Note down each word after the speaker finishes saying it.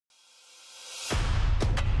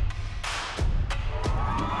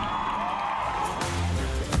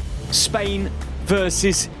Spain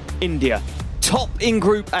versus India. Top in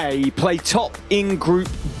Group A, play top in Group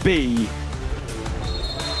B.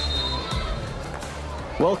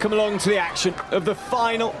 Welcome along to the action of the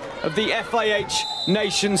final of the FIH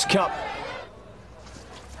Nations Cup.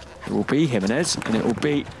 It will be Jimenez, and it will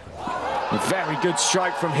be a very good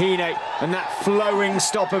strike from Hine, and that flowing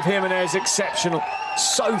stop of Jimenez, exceptional.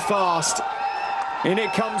 So fast. In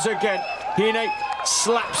it comes again. Hine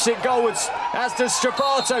slaps it goalwards, as does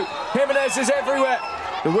Strapato. Jimenez is everywhere.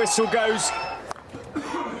 The whistle goes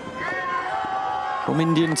from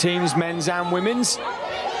Indian teams, men's and women's.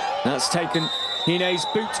 That's taken Hine's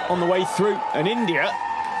boot on the way through, and India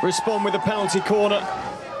respond with a penalty corner.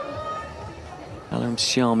 Alam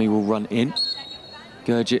Shami will run in.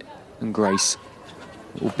 Gurjit and Grace.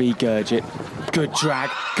 It will be Gurjit. Good drag,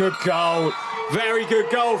 good goal. Very good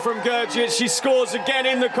goal from Gurjit. She scores again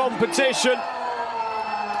in the competition.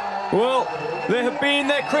 Well, there have been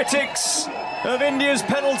their critics of India's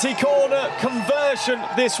penalty corner conversion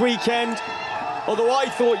this weekend. Although I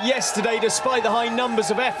thought yesterday, despite the high numbers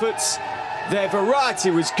of efforts, their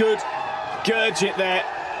variety was good. Gurjit there,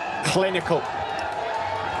 clinical.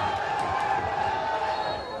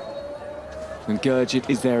 And Gurjit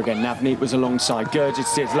is there again. Navneet was alongside. Gurjit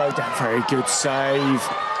steers low down. Very good save.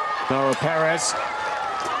 Laura Perez.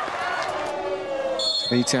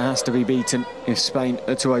 Vita has to be beaten if Spain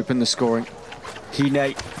are to open the scoring.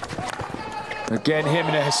 Hine. Again,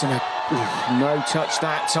 Jimenez. No touch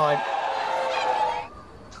that time.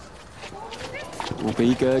 It will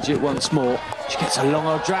be Gurjit once more. She gets a long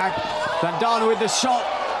old drag. Vandana with the shot.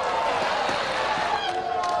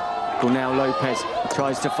 Now Lopez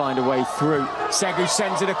tries to find a way through. Segu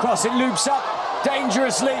sends it across, it loops up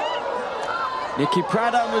dangerously. Nikki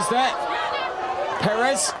Pradhan was there.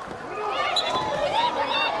 Perez.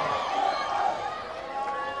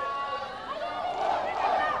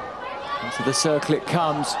 Into the circle it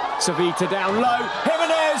comes. Savita down low.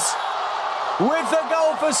 Jimenez with the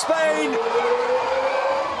goal for Spain.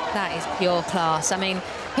 That is pure class. I mean,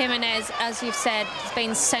 Jimenez, as you've said, has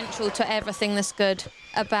been central to everything that's good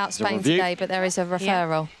about Spain today, but there is a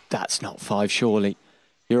referral. Yeah. That's not 5, surely.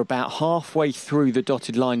 You're about halfway through the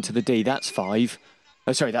dotted line to the D. That's 5.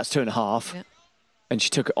 Oh, sorry, that's 2.5. Yeah. And she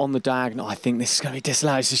took it on the diagonal. I think this is going to be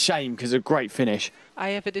disallowed. It's a shame because it's a great finish. I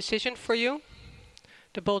have a decision for you.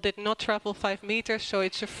 The ball did not travel 5 meters, so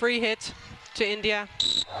it's a free hit to India.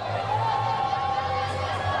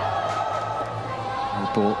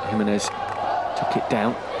 The ball, Jimenez took it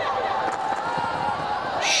down.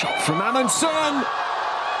 Shot from Amundsen.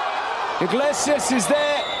 Iglesias is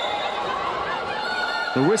there.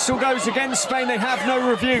 The whistle goes against Spain. They have no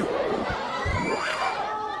review.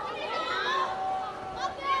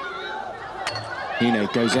 Hine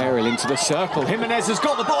goes aerial into the circle. Jimenez has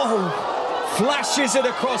got the ball. Flashes it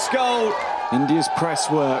across goal. India's press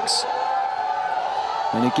works.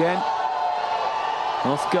 And again,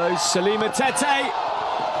 off goes Salima Tete.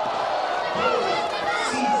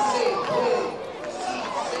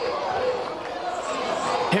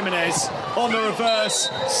 Jimenez on the reverse.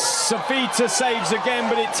 Savita saves again,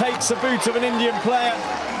 but it takes the boot of an Indian player.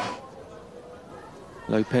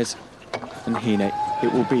 Lopez and Hine.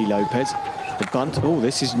 It will be Lopez. The bunt. Oh,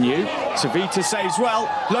 this is new. Savita saves well.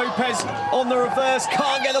 Lopez on the reverse.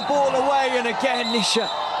 Can't get the ball away. And again, Nisha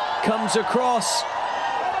comes across.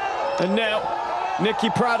 And now, Nikki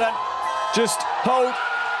Pradhan just hold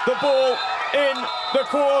the ball in the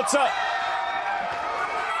quarter.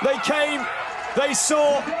 They came, they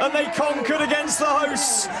saw, and they conquered against the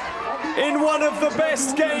hosts in one of the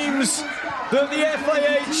best games that the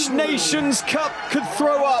FIH Nations Cup could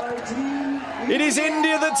throw up. It is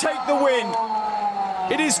India that take the win.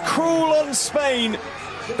 It is cruel on Spain.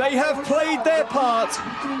 They have played their part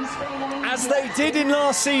as they did in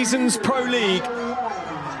last season's Pro League.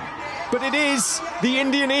 But it is the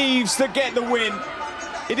Indian Eves that get the win.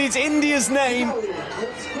 It is India's name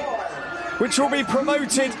which will be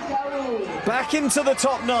promoted back into the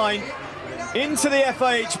top 9, into the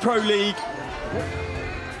FIH Pro League.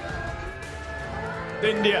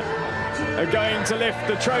 India are going to lift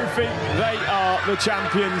the trophy. They are the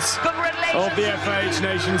champions of the FIH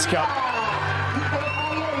Nations Cup.